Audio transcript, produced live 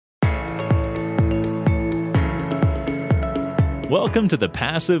Welcome to the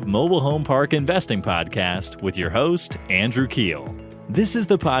Passive Mobile Home Park Investing Podcast with your host, Andrew Keel. This is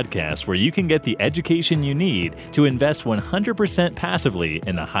the podcast where you can get the education you need to invest 100% passively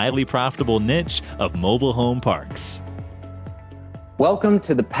in the highly profitable niche of mobile home parks. Welcome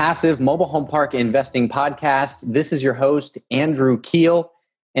to the Passive Mobile Home Park Investing Podcast. This is your host, Andrew Keel.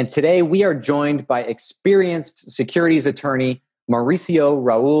 And today we are joined by experienced securities attorney, Mauricio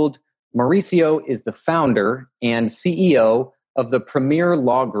Raould. Mauricio is the founder and CEO of the Premier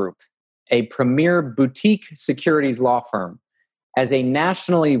Law Group, a premier boutique securities law firm. As a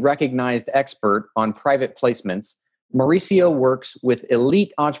nationally recognized expert on private placements, Mauricio works with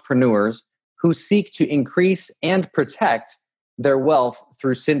elite entrepreneurs who seek to increase and protect their wealth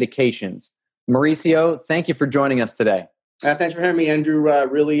through syndications. Mauricio, thank you for joining us today. Thanks for having me, Andrew.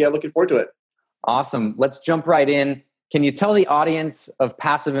 Really looking forward to it. Awesome. Let's jump right in. Can you tell the audience of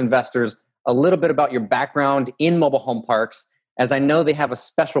passive investors a little bit about your background in mobile home parks, as I know they have a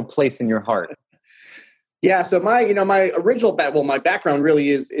special place in your heart? Yeah, so my original my background really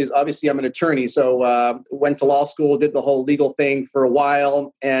is obviously I'm an attorney. So went to law school, did the whole legal thing for a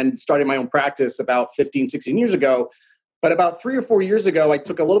while, and started my own practice about 15, 16 years ago. But about 3 or 4 years ago, I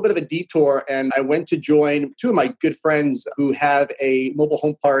took a little bit of a detour and I went to join two of my good friends who have a mobile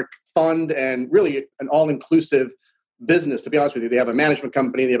home park fund and really an all-inclusive business, to be honest with you. They have a management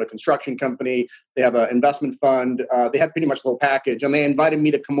company, they have a construction company, they have an investment fund. They had pretty much the whole package. And they invited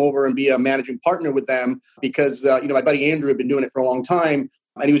me to come over and be a managing partner with them because, my buddy Andrew had been doing it for a long time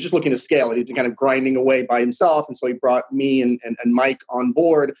and he was just looking to scale it. He'd been kind of grinding away by himself. And so he brought me and Mike on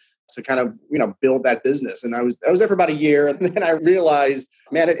board to kind of, build that business. And I was there for about a year. And then I realized,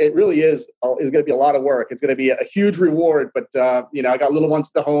 man, it really is going to be a lot of work. It's going to be a huge reward. But, I got little ones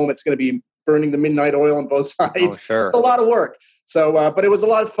at the home. It's going to be burning the midnight oil on both sides. Oh, sure. It's a lot of work. So, but it was a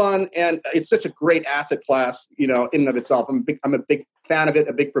lot of fun. And it's such a great asset class, in and of itself. I'm a big fan of it,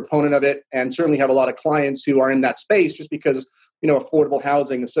 a big proponent of it, and certainly have a lot of clients who are in that space just because, affordable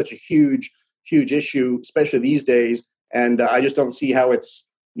housing is such a huge, huge issue, especially these days. And I just don't see how it's,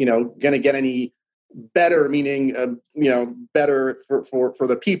 going to get any better, meaning, better for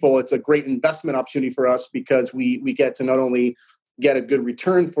the people. It's a great investment opportunity for us because we get to not only get a good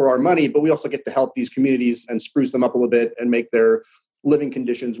return for our money, but we also get to help these communities and spruce them up a little bit and make their living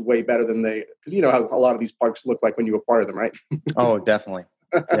conditions way better than because you know how a lot of these parks look like when you acquire them, right? Oh, definitely.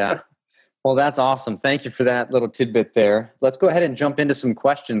 Yeah. Well, that's awesome. Thank you for that little tidbit there. Let's go ahead and jump into some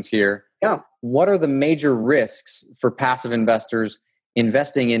questions here. Yeah. What are the major risks for passive investors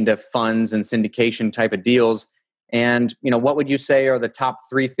investing into funds and syndication type of deals? And, what would you say are the top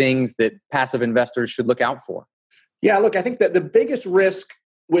 3 things that passive investors should look out for? Yeah, look, I think that the biggest risk,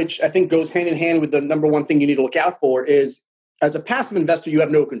 which I think goes hand in hand with the number one thing you need to look out for, is as a passive investor, you have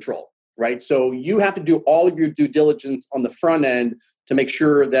no control, right? So you have to do all of your due diligence on the front end to make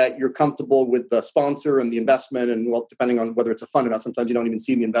sure that you're comfortable with the sponsor and the investment. And well, depending on whether it's a fund or not, sometimes you don't even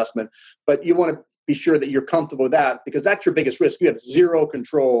see the investment, but you want to be sure that you're comfortable with that because that's your biggest risk. You have zero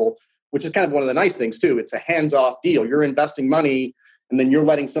control, which is kind of one of the nice things too. It's a hands-off deal. You're investing money and then you're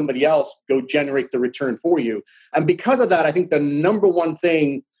letting somebody else go generate the return for you. And because of that, I think the number one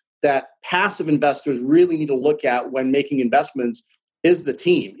thing that passive investors really need to look at when making investments is the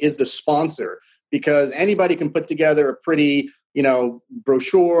team, is the sponsor, because anybody can put together a pretty,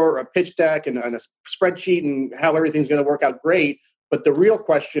 brochure, a pitch deck and a spreadsheet and how everything's going to work out great. But the real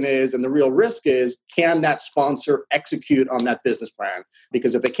question is, and the real risk is, can that sponsor execute on that business plan?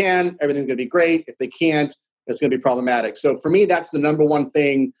 Because if they can, everything's going to be great. If they can't, it's going to be problematic. So for me, that's the number one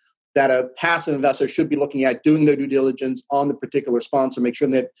thing that a passive investor should be looking at, doing their due diligence on the particular sponsor, make sure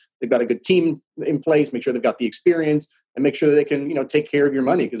that they've got a good team in place, make sure they've got the experience, and make sure that they can, take care of your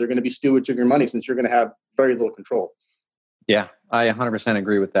money because they're going to be stewards of your money since you're going to have very little control. Yeah, I 100%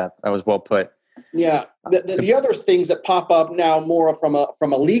 agree with that. That was well put. Yeah. The other things that pop up now more from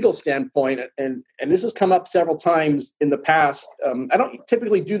a legal standpoint, and this has come up several times in the past. I don't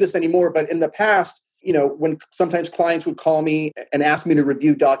typically do this anymore, but in the past, when sometimes clients would call me and ask me to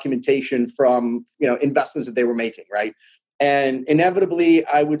review documentation from, investments that they were making, right? And inevitably,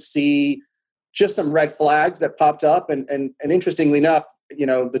 I would see just some red flags that popped up. And interestingly enough,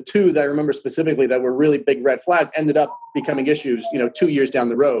 the 2 that I remember specifically that were really big red flags ended up becoming issues, 2 years down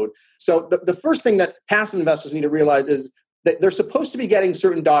the road. So the first thing that passive investors need to realize is that they're supposed to be getting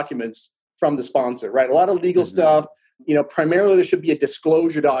certain documents from the sponsor, right? A lot of legal stuff. Primarily there should be a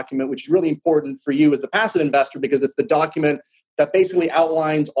disclosure document, which is really important for you as a passive investor because it's the document that basically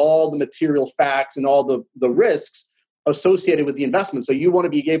outlines all the material facts and all the risks associated with the investment. So you want to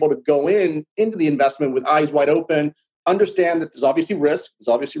be able to go into the investment with eyes wide open, understand that there's obviously risk, there's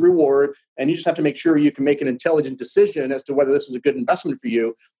obviously reward, and you just have to make sure you can make an intelligent decision as to whether this is a good investment for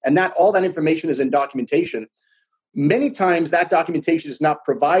you. And that all that information is in documentation. Many times that documentation is not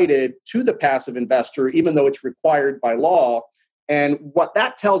provided to the passive investor, even though it's required by law. And what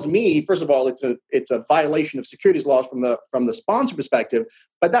that tells me, first of all, it's a violation of securities laws from the sponsor perspective.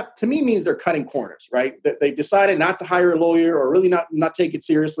 But that to me means they're cutting corners, right? That they decided not to hire a lawyer or really not take it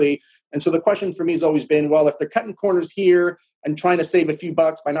seriously. And so the question for me has always been, well, if they're cutting corners here and trying to save a few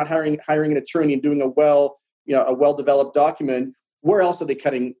bucks by not hiring an attorney and doing a well-developed document, where else are they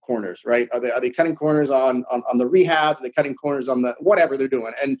cutting corners, right? Are they cutting corners on the rehabs? Are they cutting corners on the whatever they're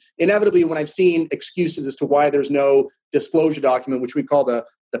doing? And inevitably, when I've seen excuses as to why there's no disclosure document, which we call the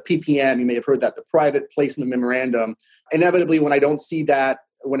PPM, you may have heard that, the private placement memorandum, inevitably, when I don't see that,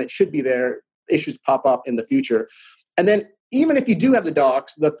 when it should be there, issues pop up in the future. And then even if you do have the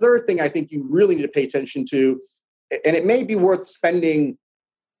docs, the third thing I think you really need to pay attention to, and it may be worth spending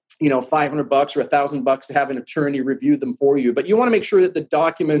 $500 or $1,000 to have an attorney review them for you. But you want to make sure that the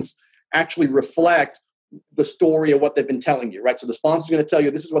documents actually reflect the story of what they've been telling you, right? So the sponsor is going to tell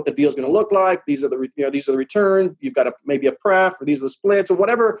you this is what the deal is going to look like. These are the returns. You've got maybe a pref, or these are the splits, or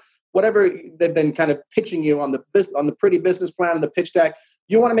whatever they've been kind of pitching you on the pretty business plan and the pitch deck.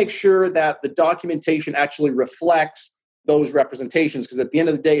 You want to make sure that the documentation actually reflects those representations, because at the end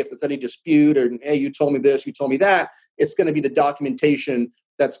of the day, if there's any dispute or hey, you told me this, you told me that, it's going to be the documentation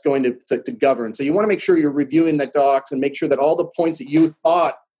that's going to govern. So you want to make sure you're reviewing the docs and make sure that all the points that you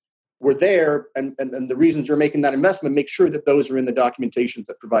thought were there and the reasons you're making that investment, make sure that those are in the documentations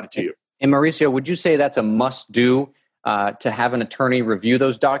that provided to you. And Mauricio, would you say that's a must-do to have an attorney review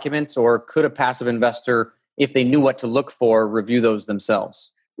those documents, or could a passive investor, if they knew what to look for, review those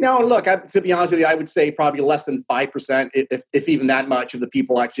themselves? No, look, to be honest with you, I would say probably less than 5%, if even that much of the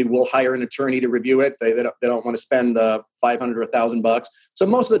people actually will hire an attorney to review it. They don't want to spend $500 or $1,000. So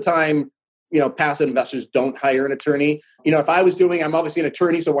most of the time, passive investors don't hire an attorney. If I was I'm obviously an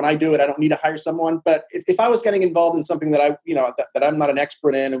attorney, so when I do it, I don't need to hire someone. But if I was getting involved in something that that I'm not an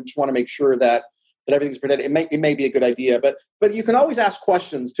expert in, and just want to make sure that everything's protected, it may be a good idea. But you can always ask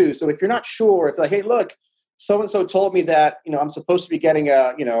questions too. So if you're not sure, if like, hey, look, so-and-so told me that, I'm supposed to be getting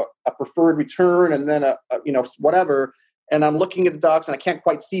a preferred return and then whatever, and I'm looking at the docs and I can't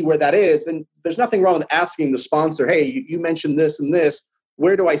quite see where that is. And there's nothing wrong with asking the sponsor, hey, you mentioned this and this,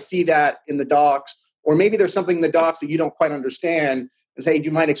 where do I see that in the docs? Or maybe there's something in the docs that you don't quite understand and say, hey, do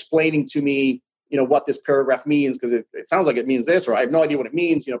you mind explaining to me, what this paragraph means? Because it sounds like it means this, or I have no idea what it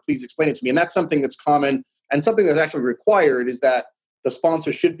means, please explain it to me. And that's something that's common, and something that's actually required is that the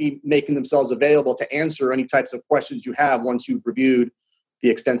sponsor should be making themselves available to answer any types of questions you have once you've reviewed the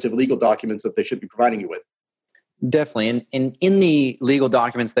extensive legal documents that they should be providing you with. Definitely. And in the legal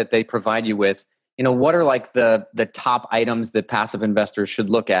documents that they provide you with, what are like the top items that passive investors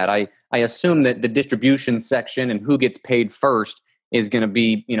should look at? I assume that the distribution section and who gets paid first is going to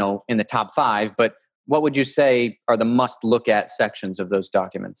be, in the top 5, but what would you say are the must look at sections of those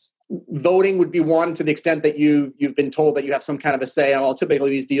documents? Voting would be one, to the extent that you've been told that you have some kind of a say. Well, typically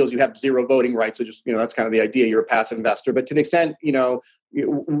these deals you have 0 voting rights, so just that's kind of the idea. You're a passive investor, but to the extent in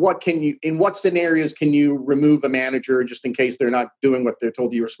what scenarios can you remove a manager just in case they're not doing what they're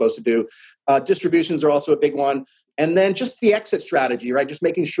told you were supposed to do? Distributions are also a big one, and then just the exit strategy, right? Just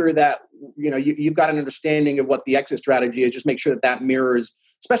making sure that you've got an understanding of what the exit strategy is. Just make sure that mirrors,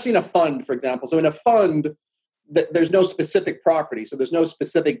 especially in a fund, for example. So in a fund, there's no specific property, so there's no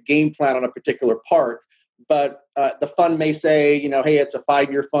specific game plan on a particular part. But the fund may say, hey, it's a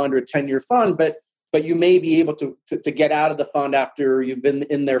 5-year fund or a 10-year fund, but you may be able to get out of the fund after you've been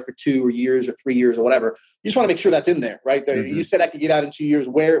in there for 2 years or 3 years or whatever. You just want to make sure that's in there, right? Mm-hmm. You said I could get out in 2 years.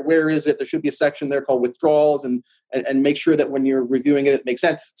 Where is it? There should be a section there called withdrawals, and make sure that when you're reviewing it, it makes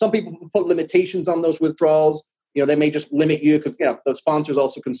sense. Some people put limitations on those withdrawals. They may just limit you because the sponsor is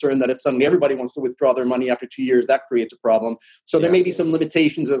also concerned that if suddenly everybody wants to withdraw their money after 2 years, that creates a problem. So there may be some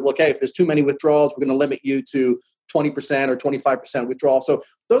limitations as, okay, if there's too many withdrawals, we're going to limit you to 20% or 25% withdrawal. So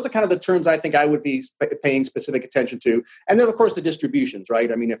those are kind of the terms I think I would be paying specific attention to. And then, of course, the distributions,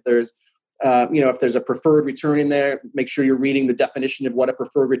 right? I mean, if there's a preferred return in there, make sure you're reading the definition of what a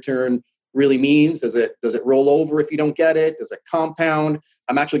preferred return really means. Does it roll over if you don't get it? Does it compound?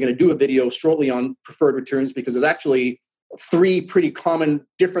 I'm actually going to do a video shortly on preferred returns, because there's actually 3 pretty common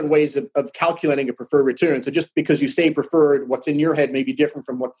different ways of calculating a preferred return. So just because you say preferred, what's in your head may be different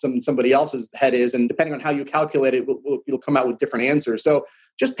from what somebody else's head is. And depending on how you calculate it, you'll come out with different answers. So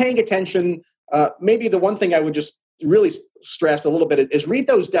just paying attention. Maybe the one thing I would just really stress a little bit is read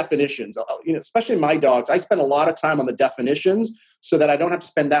those definitions. Especially my dogs, I spend a lot of time on the definitions so that I don't have to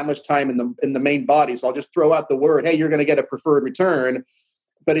spend that much time in the main body. So I'll just throw out the word, hey, you're going to get a preferred return.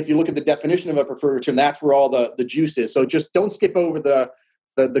 But if you look at the definition of a preferred return, that's where all the juice is. So just don't skip over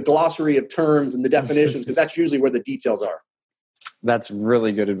the glossary of terms and the definitions, because that's usually where the details are. That's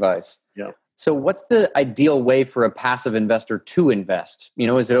really good advice. Yeah. So what's the ideal way for a passive investor to invest?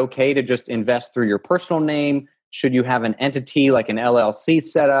 Is it okay to just invest through your personal name? Should you have an entity like an LLC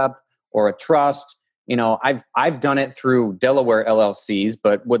set up or a trust? I've done it through Delaware LLCs,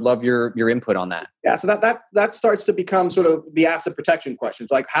 but would love your input on that. Yeah, so that starts to become sort of the asset protection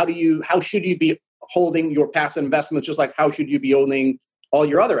questions. Like how should you be holding your passive investments, just like how should you be owning all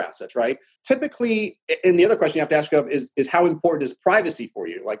your other assets, right? Typically, and the other question you have to ask of is how important is privacy for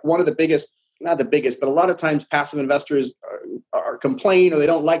you? Like one of the biggest, not the biggest, but a lot of times passive investors are complain, or they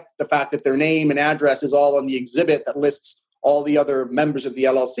don't like the fact that their name and address is all on the exhibit that lists all the other members of the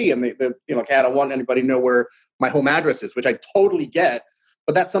LLC. And I don't want anybody to know where my home address is, which I totally get,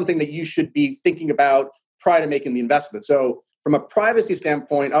 but that's something that you should be thinking about prior to making the investment. So from a privacy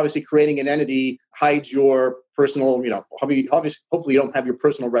standpoint, obviously creating an entity hides your personal, hopefully you don't have your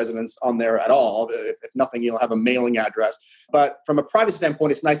personal residence on there at all. If nothing, you'll have a mailing address. But from a privacy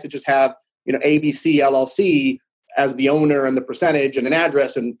standpoint, it's nice to just have, ABC LLC as the owner and the percentage and an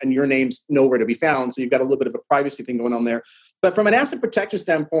address, and your name's nowhere to be found. So you've got a little bit of a privacy thing going on there. But from an asset protection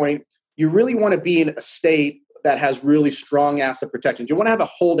standpoint, you really want to be in a state that has really strong asset protections. You want to have a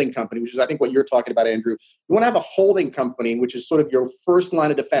holding company, which is I think what you're talking about, Andrew. You want to have a holding company, which is sort of your first line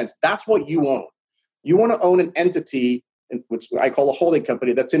of defense. That's what you own. You want to own an entity, which I call a holding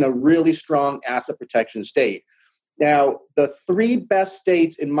company, that's in a really strong asset protection state. Now, the three best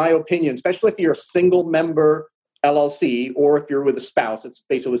states, in my opinion, especially if you're a single member LLC, or if you're with a spouse, it's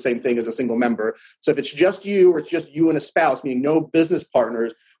basically the same thing as a single member. So if it's just you, or it's just you and a spouse, meaning no business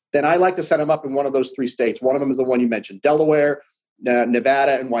partners, then I like to set them up in one of those three states. One of them is the one you mentioned, Delaware,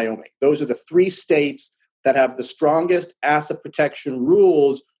 Nevada, and Wyoming. Those are the three states that have the strongest asset protection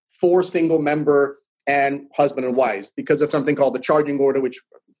rules for single member and husband and wives, because of something called the charging order, which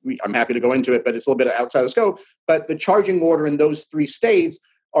I'm happy to go into it, but it's a little bit outside the scope. But the charging order in those three states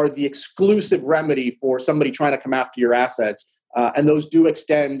are the exclusive remedy for somebody trying to come after your assets. And those do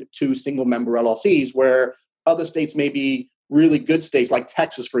extend to single member LLCs, where other states may be really good states, like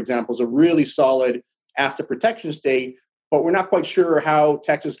Texas, for example, is a really solid asset protection state, but we're not quite sure how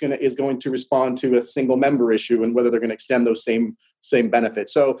Texas is going to respond to a single member issue and whether they're going to extend those same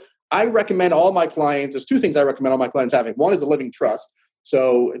benefits. So I recommend all my clients, there's two things I recommend all my clients having. One is a living trust.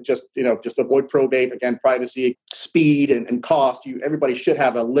 So just avoid probate, again, privacy, speed, and cost. Everybody should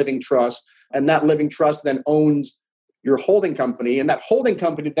have a living trust, and that living trust then owns your holding company, and that holding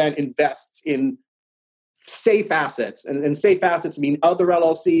company then invests in safe assets. And safe assets mean other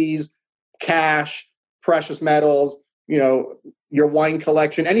LLCs, cash, precious metals, your wine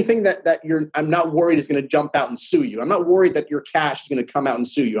collection, anything that I'm not worried is going to jump out and sue you. I'm not worried that your cash is going to come out and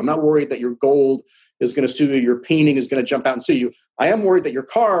sue you. I'm not worried that your gold is going to sue you, your painting is going to jump out and sue you. I am worried that your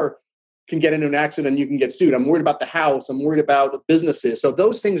car can get into an accident and you can get sued. I'm worried about the house. I'm worried about the businesses. So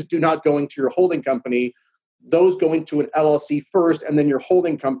those things do not go into your holding company. Those go into an LLC first, and then your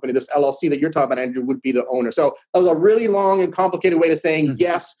holding company, this LLC that you're talking about, Andrew, would be the owner. So that was a really long and complicated way of saying,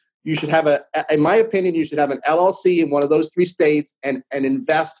 yes, you should have in my opinion, you should have an LLC in one of those three states and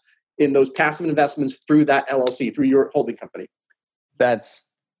invest in those passive investments through that LLC, through your holding company.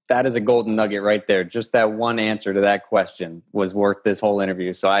 That is a golden nugget right there. Just that one answer to that question was worth this whole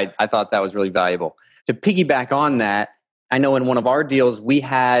interview. So I thought that was really valuable. To piggyback on that, I know in one of our deals, we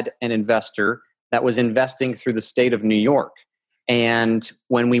had an investor that was investing through the state of New York. And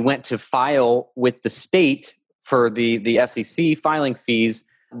when we went to file with the state for the SEC filing fees,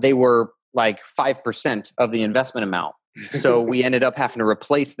 they were like 5% of the investment amount. So we ended up having to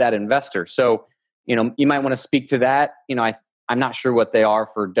replace that investor. So, you might want to speak to that. I'm not sure what they are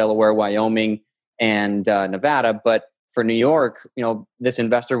for Delaware, Wyoming, and Nevada, but for New York, this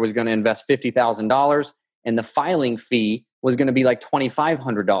investor was going to invest $50,000 and the filing fee was going to be like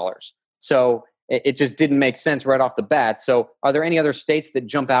 $2,500. So it just didn't make sense right off the bat. So are there any other states that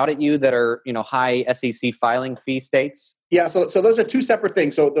jump out at you that are, high SEC filing fee states? Yeah, so those are two separate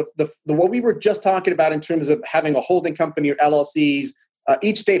things. So the what we were just talking about in terms of having a holding company or LLCs,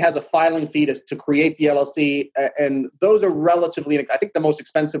 each state has a filing fee to create the LLC, and those are relatively, I think the most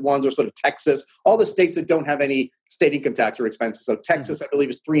expensive ones are sort of Texas. All the states that don't have any state income tax are expensive. So Texas, I believe,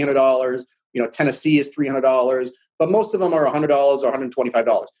 is $300. Tennessee is $300, but most of them are $100 or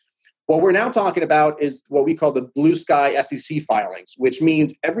 $125. What we're now talking about is what we call the blue sky SEC filings, which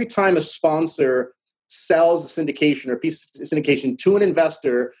means every time a sponsor sells a syndication or a piece of syndication to an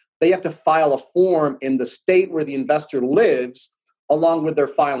investor, they have to file a form in the state where the investor lives along with their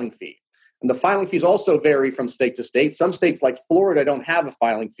filing fee. And the filing fees also vary from state to state. Some states like Florida don't have a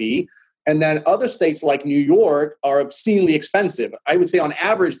filing fee. And then other states like New York are obscenely expensive. I would say on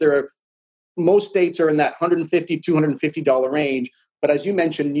average, most states are in that $150, $250 range. But as you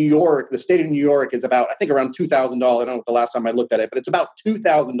mentioned, New York, the state of New York is about, I think, around $2,000. I don't know the last time I looked at it, but it's about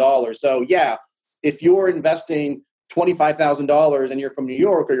 $2,000. So yeah, if you're investing $25,000 and you're from New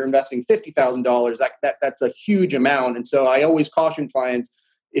York, or you're investing $50,000, that's a huge amount. And so I always caution clients,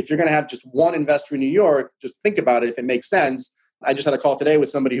 if you're going to have just one investor in New York, just think about it if it makes sense. I just had a call today with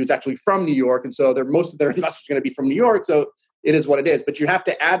somebody who's actually from New York, and so most of their investors are going to be from New York. So it is what it is. But you have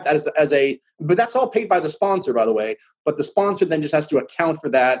to add that but that's all paid by the sponsor, by the way. But the sponsor then just has to account for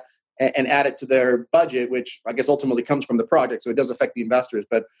that and add it to their budget, which I guess ultimately comes from the project. So it does affect the investors.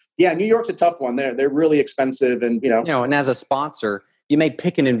 But yeah, New York's a tough one. They're really expensive, and and as a sponsor, you may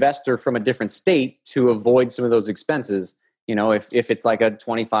pick an investor from a different state to avoid some of those expenses. If it's like a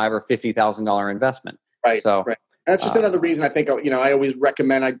 $25,000 or $50,000 investment, right? So right. That's just another reason I think, I always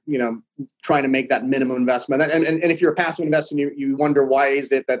recommend, trying to make that minimum investment. And if you're a passive investor, you wonder why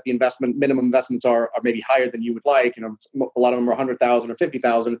is it that the minimum investments are maybe higher than you would like. A lot of them are 100,000 or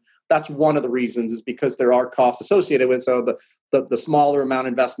 50,000. That's one of the reasons, is because there are costs associated with. So the smaller amount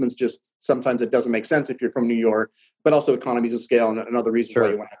investments, just sometimes it doesn't make sense if you're from New York, but also economies of scale and other reasons why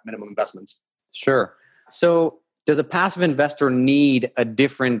you want to have minimum investments. Sure. So does a passive investor need a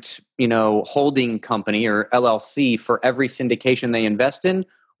different, holding company or LLC for every syndication they invest in?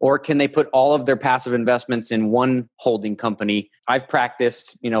 Or can they put all of their passive investments in one holding company? I've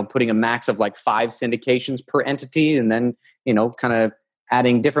practiced, putting a max of like 5 syndications per entity, and then, kind of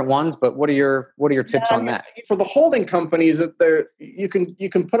adding different ones. But what are your tips on that? For the holding companies, that you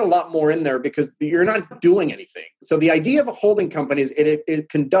can put a lot more in there because you're not doing anything. So the idea of a holding company is it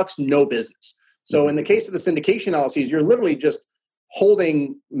conducts no business. So in the case of the syndication LLCs, you're literally just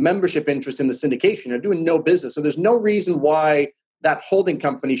holding membership interest in the syndication. You're doing no business. So there's no reason why that holding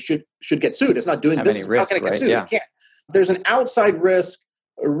company should get sued. It's not doing business. Risk, how can it get sued? Yeah. It can't. There's an outside risk,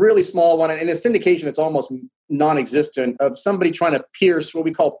 a really small one. And in a syndication, it's almost non-existent, of somebody trying to pierce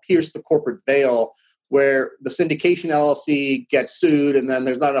the corporate veil, where the syndication LLC gets sued and then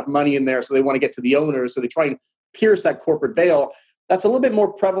there's not enough money in there. So they want to get to the owners. So they try and pierce that corporate veil. That's a little bit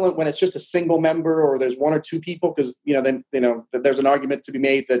more prevalent when it's just a single member or there's one or two people, because then there's an argument to be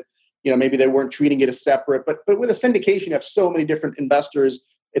made that maybe they weren't treating it as separate. But with a syndication, you have so many different investors.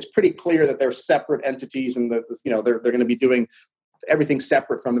 It's pretty clear that they're separate entities, and they're going to be doing everything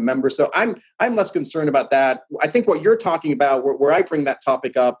separate from the members. So I'm less concerned about that. I think what you're talking about, where I bring that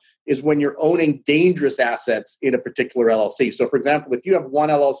topic up, is when you're owning dangerous assets in a particular LLC. So, for example, if you have one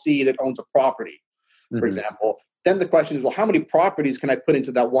LLC that owns a property, for example. Then the question is, well, how many properties can I put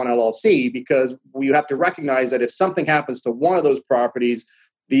into that one LLC? Because you have to recognize that if something happens to one of those properties,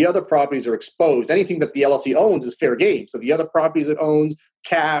 the other properties are exposed. Anything that the LLC owns is fair game. So the other properties it owns,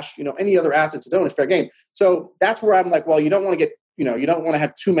 cash, any other assets it owns is fair game. So that's where I'm like, well, you don't want to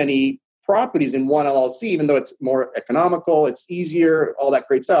have too many properties in one LLC, even though it's more economical, it's easier, all that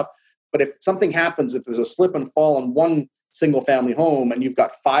great stuff. But if something happens, if there's a slip and fall on one single family home and you've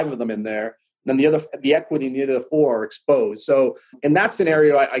got 5 of them in there, then the equity in the other 4 are exposed. So in that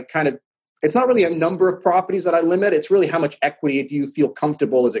scenario, it's not really a number of properties that I limit. It's really how much equity do you feel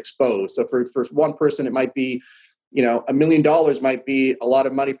comfortable is exposed. So for one person, it might be, $1 million might be a lot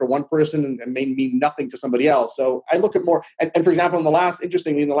of money for one person and may mean nothing to somebody else. So I look at more, and for example, in the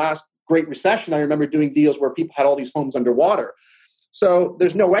last Great Recession, I remember doing deals where people had all these homes underwater. So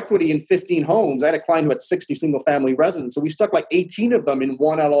there's no equity in 15 homes. I had a client who had 60 single-family residents. So we stuck like 18 of them in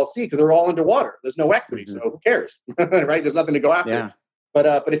one LLC because they're all underwater. There's no equity, so who cares, right? There's nothing to go after. Yeah.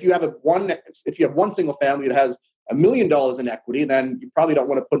 But if you have one single family that has $1 million in equity, then you probably don't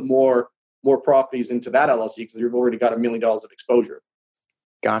want to put more properties into that LLC because you've already got $1 million of exposure.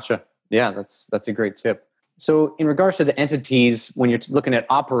 Gotcha. Yeah, that's a great tip. So in regards to the entities, when you're looking at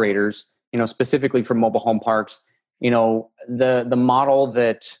operators, specifically for mobile home parks, the model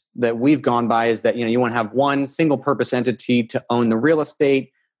that we've gone by is that, you want to have one single purpose entity to own the real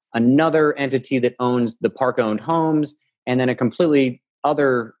estate, another entity that owns the park owned homes, and then a completely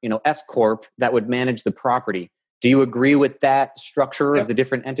other, S corp that would manage the property. Do you agree with that structure of the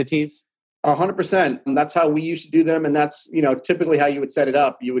different entities? 100%. That's how we used to do them. And that's, typically how you would set it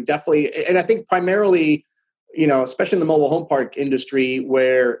up. You would definitely, and I think primarily, especially in the mobile home park industry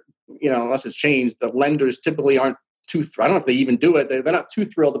where, unless it's changed, the lenders typically aren't I don't know if they even do it. They're not too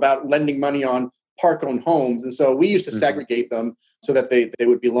thrilled about lending money on park-owned homes. And so we used to segregate them so that they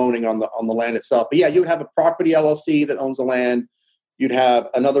would be loaning on the land itself. But yeah, you would have a property LLC that owns the land. You'd have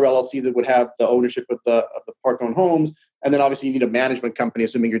another LLC that would have the ownership of the park-owned homes. And then obviously you need a management company,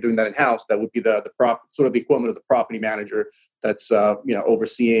 assuming you're doing that in-house. That would be the sort of the equivalent of the property manager that's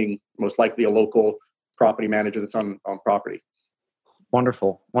overseeing most likely a local property manager that's on property.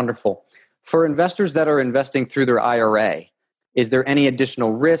 Wonderful. Wonderful. For investors that are investing through their IRA, is there any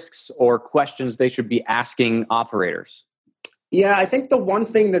additional risks or questions they should be asking operators? Yeah, I think the one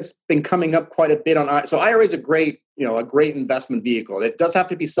thing that's been coming up quite a bit so IRA is a great investment vehicle. It does have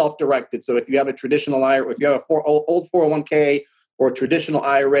to be self-directed. So if you have a traditional IRA, if you have old 401k or a traditional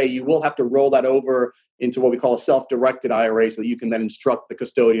IRA, you will have to roll that over into what we call a self-directed IRA, so that you can then instruct the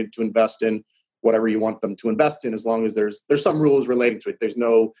custodian to invest in whatever you want them to invest in, as long as there's some rules relating to it. There's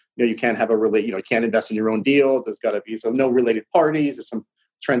no, you can't have you can't invest in your own deals. There's got to be no related parties. There's some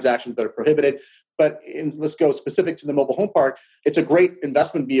transactions that are prohibited. But let's go specific to the mobile home park. It's a great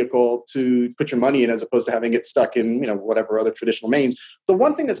investment vehicle to put your money in, as opposed to having it stuck in whatever other traditional mains. The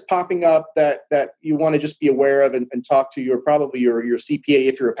one thing that's popping up that you want to just be aware of and talk to your CPA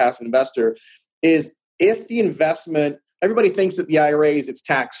if you're a passive investor is, if the investment, everybody thinks that the IRA it's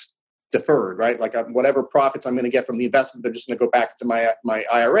tax deferred, right? Like whatever profits I'm going to get from the investment, they're just going to go back to my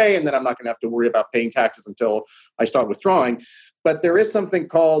IRA, and then I'm not going to have to worry about paying taxes until I start withdrawing. But there is something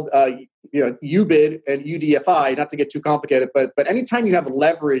called UBID and UDFI, not to get too complicated, but anytime you have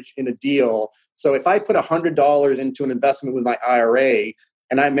leverage in a deal, so if I put $100 into an investment with my IRA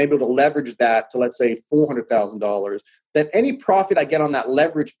and I'm able to leverage that to, let's say, $400,000, then any profit I get on that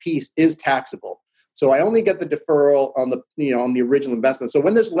leverage piece is taxable. So I only get the deferral on the original investment. So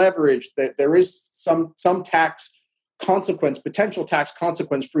when there's leverage, there is some tax consequence, potential tax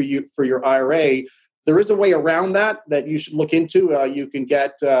consequence for your IRA. There is a way around that you should look into. You can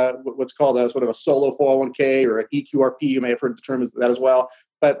get what's called a sort of a solo 401k or an EQRP. You may have heard the term as that as well.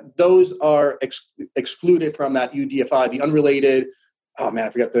 But those are excluded from that UDFI, the unrelated. Oh man, I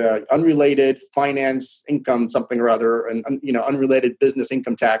forgot the unrelated finance income something or other, and unrelated business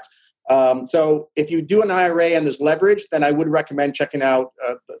income tax. So if you do an IRA and there's leverage, then I would recommend checking out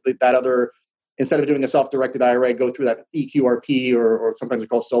that other. Instead of doing a self-directed IRA, go through that EQRP or sometimes it's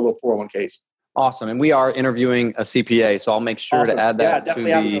called solo 401ks. Awesome. And we are interviewing a CPA, so I'll make sure to add that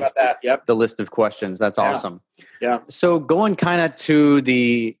to the list of questions. That's awesome. Yeah. So going kind of to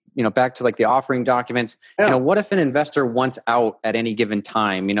the, back to like the offering documents, what if an investor wants out at any given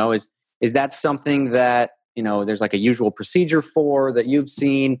time? Is that something that, there's like a usual procedure for that you've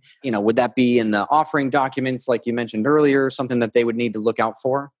seen? Would that be in the offering documents, like you mentioned earlier, something that they would need to look out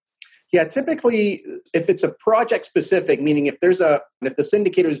for? Yeah, typically, if it's a project specific, meaning if the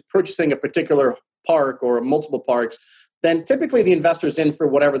syndicator is purchasing a particular park or multiple parks, then typically the investor's in for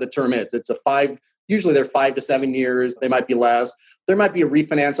whatever the term is. Usually they're 5 to 7 years. They might be less. There might be a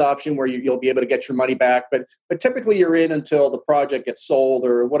refinance option where you'll be able to get your money back, but typically you're in until the project gets sold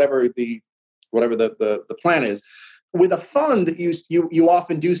or whatever the plan is. With a fund, you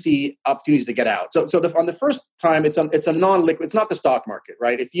often do see opportunities to get out. So on the first time, it's a non-liquid. It's not the stock market,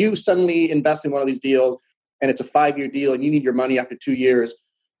 right? If you suddenly invest in one of these deals and it's a 5-year deal and you need your money after 2 years,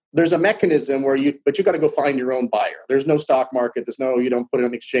 there's a mechanism but you got to go find your own buyer. There's no stock market. You don't put it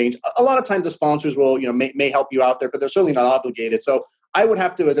on exchange. A lot of times the sponsors will may help you out there, but they're certainly not obligated. So I would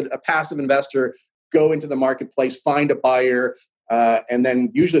have to, as a passive investor, go into the marketplace, find a buyer. And then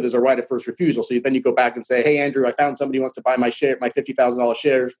usually there's a right of first refusal. So then you go back and say, "Hey, Andrew, I found somebody who wants to buy my $50,000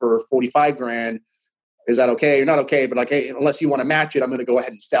 shares for $45,000. Is that okay? You're not okay, but like, hey, unless you want to match it, I'm going to go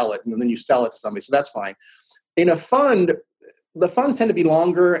ahead and sell it." And then you sell it to somebody. So that's fine. In a fund, the funds tend to be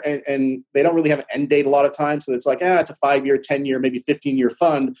longer and they don't really have an end date a lot of times. So it's like, it's a 5-year, 10-year, maybe 15-year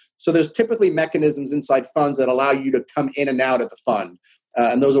fund. So there's typically mechanisms inside funds that allow you to come in and out of the fund.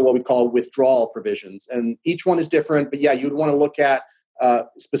 And those are what we call withdrawal provisions. And each one is different. But yeah, you'd want to look at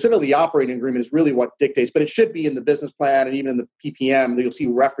specifically the operating agreement is really what dictates. But it should be in the business plan and even in the PPM. You'll see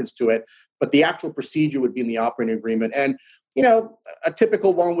reference to it. But the actual procedure would be in the operating agreement. And, a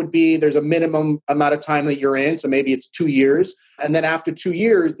typical one would be there's a minimum amount of time that you're in. So maybe it's 2 years. And then after 2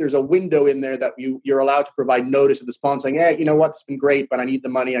 years, there's a window in there that you're allowed to provide notice to the sponsor saying, "Hey, you know what? It's been great, but I need the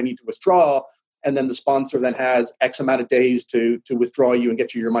money. I need to withdraw." And then the sponsor then has X amount of days to withdraw you and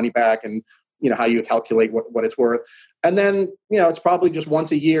get you your money back, and how you calculate what it's worth. And then it's probably just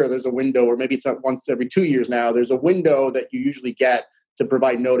once a year there's a window, or maybe it's once every 2 years now. There's a window that you usually get to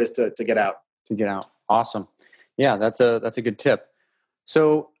provide notice to get out. To get out. Awesome. Yeah, that's a good tip.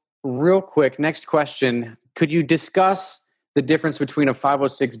 So real quick, next question. Could you discuss the difference between a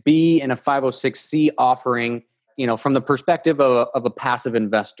 506B and a 506C offering, from the perspective of a passive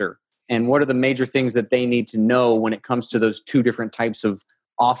investor? and what are the major things that they need to know when it comes to those two different types of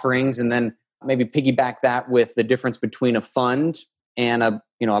offerings? And then maybe piggyback that with the difference between a fund and a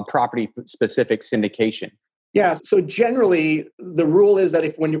property specific syndication. Yeah. So generally, the rule is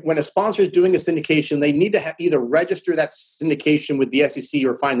that when a sponsor is doing a syndication, they need to either register that syndication with the SEC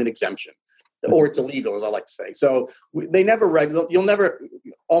or find an exemption, or it's illegal, as I like to say. So you'll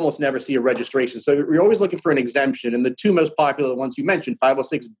almost never see a registration. So you're always looking for an exemption. And the two most popular ones you mentioned,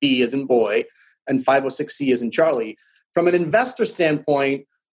 506B as in boy, and 506C as in Charlie. From an investor standpoint,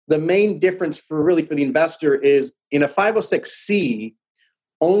 the main difference for the investor is in a 506C.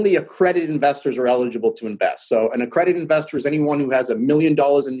 Only accredited investors are eligible to invest. So an accredited investor is anyone who has $1 million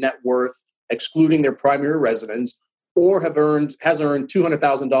in net worth, excluding their primary residence, or has earned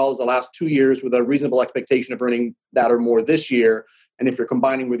 $200,000 the last 2 years with a reasonable expectation of earning that or more this year. And if you're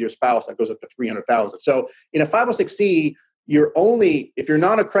combining with your spouse, that goes up to $300,000. So in a 506C, if you're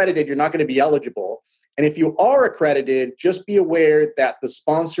not accredited, you're not going to be eligible. And if you are accredited, just be aware that the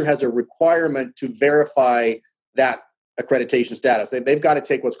sponsor has a requirement to verify that accreditation status. They've got to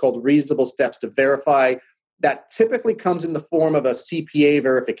take what's called reasonable steps to verify. That typically comes in the form of a CPA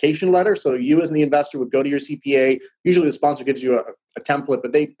verification letter. So you as the investor would go to your CPA. Usually the sponsor gives you a template,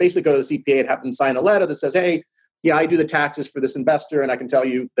 but they basically go to the CPA and have them sign a letter that says, hey, yeah, I do the taxes for this investor and I can tell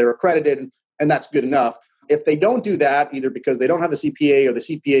you they're accredited, and that's good enough. If they don't do that, either because they don't have a CPA or the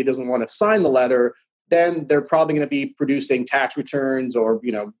CPA doesn't want to sign the letter, then they're probably going to be producing tax returns or,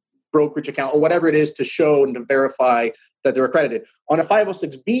 brokerage account or whatever it is to show and to verify that they're accredited. On a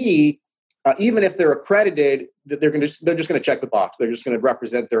 506B, even if they're accredited, they're just going to check the box. They're just going to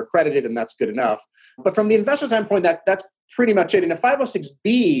represent they're accredited, and that's good enough. But from the investor standpoint, that's pretty much it. In a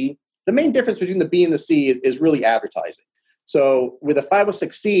 506B, the main difference between the B and the C is really advertising. So with a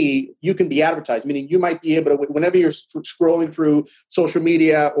 506C, you can be advertised, meaning you might be able to, whenever you're scrolling through social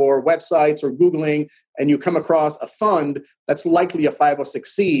media or websites or Googling, and you come across a fund that's likely a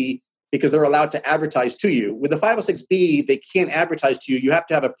 506C, because they're allowed to advertise to you. With the 506B, they can't advertise to you. You have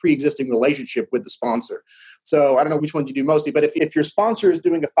to have a pre-existing relationship with the sponsor. So I don't know which ones you do mostly, but if your sponsor is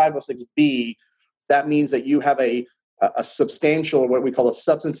doing a 506B, that means that you have a substantial, what we call a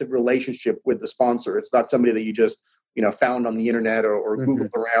substantive relationship with the sponsor. It's not somebody that you just found on the internet or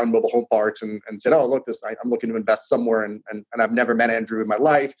Googled around mobile home parks and said, oh, look, I'm looking to invest somewhere and I've never met Andrew in my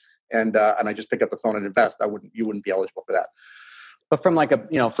life. And I just pick up the phone and invest. You wouldn't be eligible for that. But from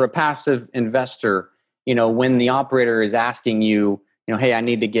for a passive investor, when the operator is asking you, hey, I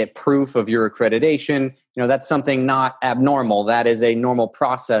need to get proof of your accreditation, that's something not abnormal. That is a normal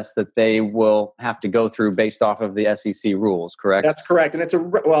process that they will have to go through based off of the SEC rules, correct? That's correct. And it's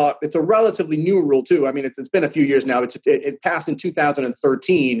a relatively new rule too. I mean, it's been a few years now. It passed in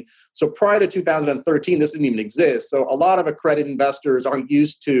 2013. So prior to 2013, this didn't even exist. So a lot of accredited investors aren't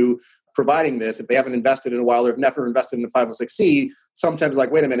used to providing this. If they haven't invested in a while or have never invested in a 506C, sometimes like,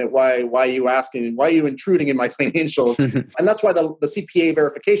 wait a minute, why are you asking? Why are you intruding in my financials? And that's why the CPA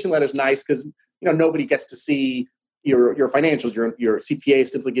verification letter is nice, because nobody gets to see your financials. Your CPA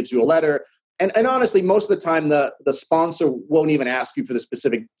simply gives you a letter. And honestly, most of the time, the sponsor won't even ask you for the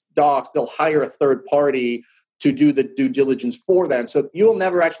specific docs. They'll hire a third party to do the due diligence for them. So you'll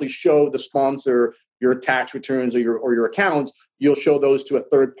never actually show the sponsor your tax returns or your accounts. You'll show those to a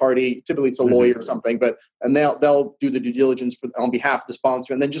third party. Typically, it's a lawyer or something, and they'll do the due diligence on behalf of the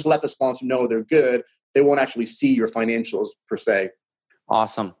sponsor, and then just let the sponsor know they're good. They won't actually see your financials per se.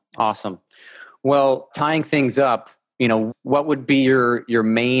 Awesome. Well, tying things up, what would be your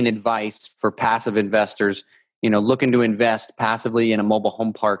main advice for passive investors, looking to invest passively in a mobile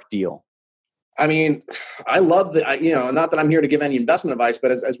home park deal? I mean, I love not that I'm here to give any investment advice,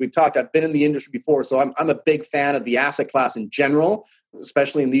 but as we've talked, I've been in the industry before. So I'm a big fan of the asset class in general,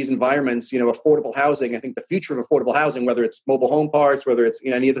 especially in these environments. Affordable housing, I think the future of affordable housing, whether it's mobile home parks, whether it's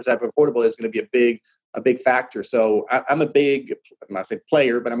any other type of affordable, is going to be a big factor. So I'm a big, I'm not saying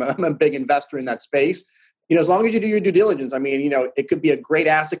player, but I'm a big investor in that space. As long as you do your due diligence, I mean, it could be a great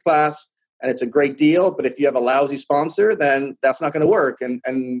asset class and it's a great deal, but if you have a lousy sponsor, then that's not going to work. And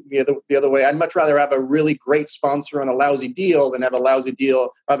the other way, I'd much rather have a really great sponsor on a lousy deal than have a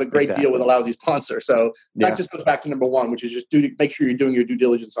great deal with a lousy sponsor. So that just goes back to number one, which is just make sure you're doing your due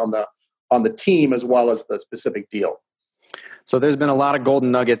diligence on the team as well as the specific deal. So there's been a lot of golden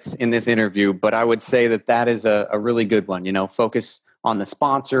nuggets in this interview, but I would say that is a really good one. Focus on the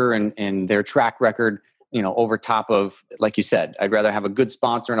sponsor and their track record, over top of, like you said, I'd rather have a good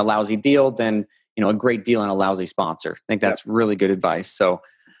sponsor and a lousy deal than, a great deal and a lousy sponsor. I think that's really good advice. So,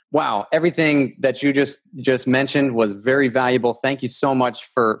 wow, everything that you just mentioned was very valuable. Thank you so much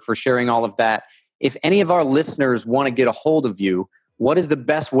for sharing all of that. If any of our listeners want to get a hold of you, What is the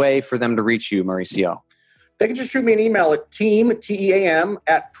best way for them to reach you, Mauricio? They can just shoot me an email at team, T-E-A-M,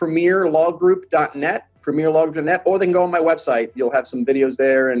 at premierlawgroup.net, premierlawgroup.net, or they can go on my website. You'll have some videos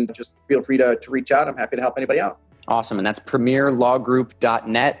there, and just feel free to reach out. I'm happy to help anybody out. Awesome. And that's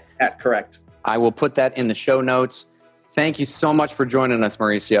premierlawgroup.net. Correct. I will put that in the show notes. Thank you so much for joining us,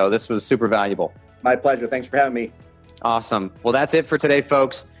 Mauricio. This was super valuable. My pleasure. Thanks for having me. Awesome. Well, that's it for today,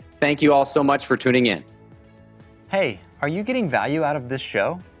 folks. Thank you all so much for tuning in. Hey, are you getting value out of this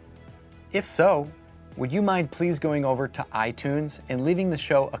show? If so, would you mind please going over to iTunes and leaving the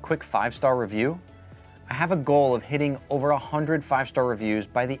show a quick 5-star review? I have a goal of hitting over 100 5-star reviews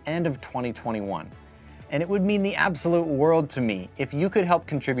by the end of 2021, and it would mean the absolute world to me if you could help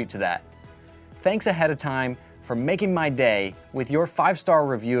contribute to that. Thanks ahead of time for making my day with your 5-star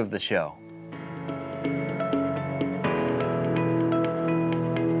review of the show.